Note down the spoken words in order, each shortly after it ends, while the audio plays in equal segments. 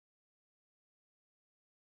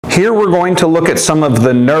Here we're going to look at some of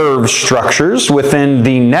the nerve structures within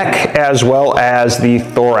the neck as well as the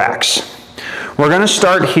thorax. We're going to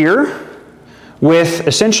start here with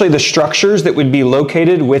essentially the structures that would be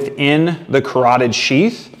located within the carotid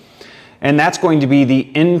sheath, and that's going to be the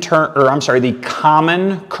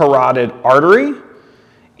common carotid artery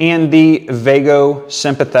and the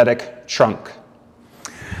vagosympathetic trunk.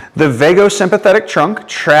 The vagosympathetic trunk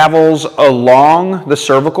travels along the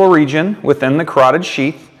cervical region within the carotid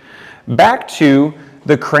sheath back to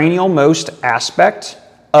the cranial-most aspect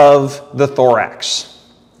of the thorax.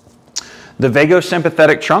 The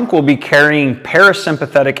vagosympathetic trunk will be carrying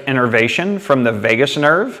parasympathetic innervation from the vagus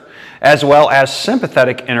nerve as well as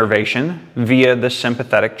sympathetic innervation via the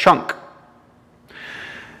sympathetic trunk.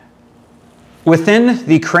 Within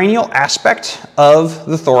the cranial aspect of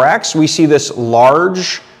the thorax, we see this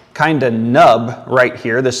large kind of nub right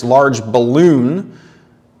here, this large balloon,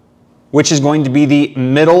 which is going to be the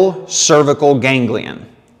middle cervical ganglion.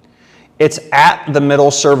 It's at the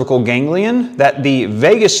middle cervical ganglion that the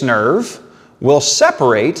vagus nerve will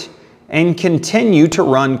separate and continue to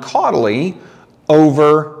run caudally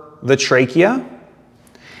over the trachea,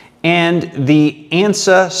 and the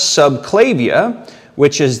ansa subclavia,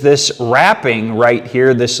 which is this wrapping right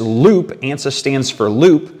here, this loop. Ansa stands for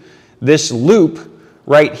loop. This loop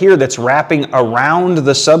right here that's wrapping around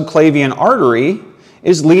the subclavian artery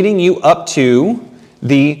is leading you up to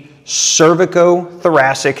the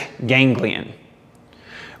cervicothoracic ganglion,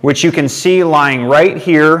 which you can see lying right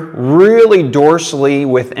here, really dorsally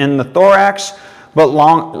within the thorax, but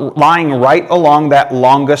lying right along that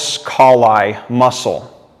longus colli muscle.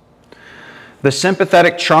 The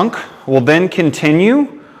sympathetic trunk will then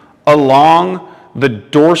continue along the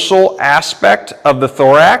dorsal aspect of the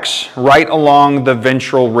thorax, right along the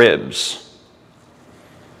ventral ribs.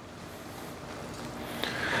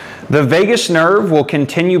 The vagus nerve will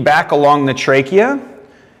continue back along the trachea,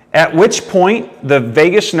 at which point the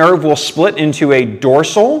vagus nerve will split into a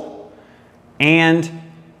dorsal and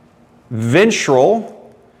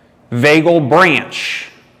ventral vagal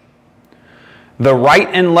branch. The right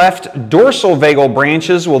and left dorsal vagal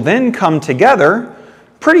branches will then come together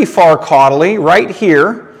pretty far caudally right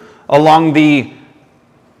here along the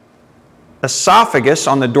esophagus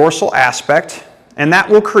on the dorsal aspect, and that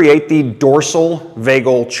will create the dorsal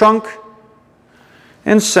vagal trunk.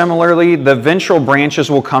 And similarly, the ventral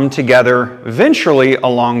branches will come together ventrally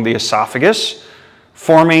along the esophagus,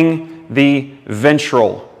 forming the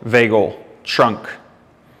ventral vagal trunk.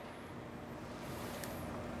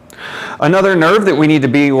 Another nerve that we need to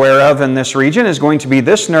be aware of in this region is going to be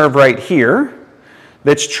this nerve right here,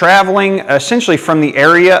 that's traveling essentially from the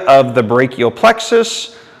area of the brachial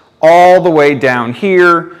plexus all the way down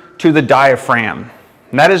here to the diaphragm.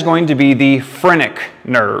 And that is going to be the phrenic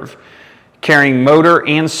nerve, carrying motor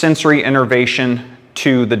and sensory innervation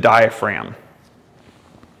to the diaphragm.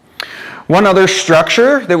 One other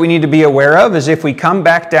structure that we need to be aware of is if we come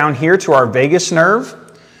back down here to our vagus nerve,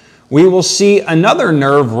 we will see another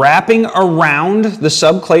nerve wrapping around the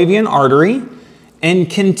subclavian artery and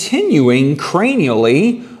continuing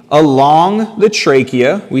cranially along the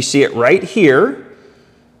trachea. We see it right here.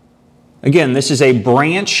 Again, this is a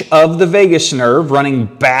branch of the vagus nerve running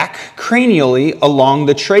back cranially along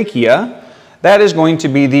the trachea. That is going to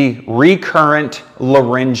be the recurrent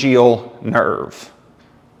laryngeal nerve.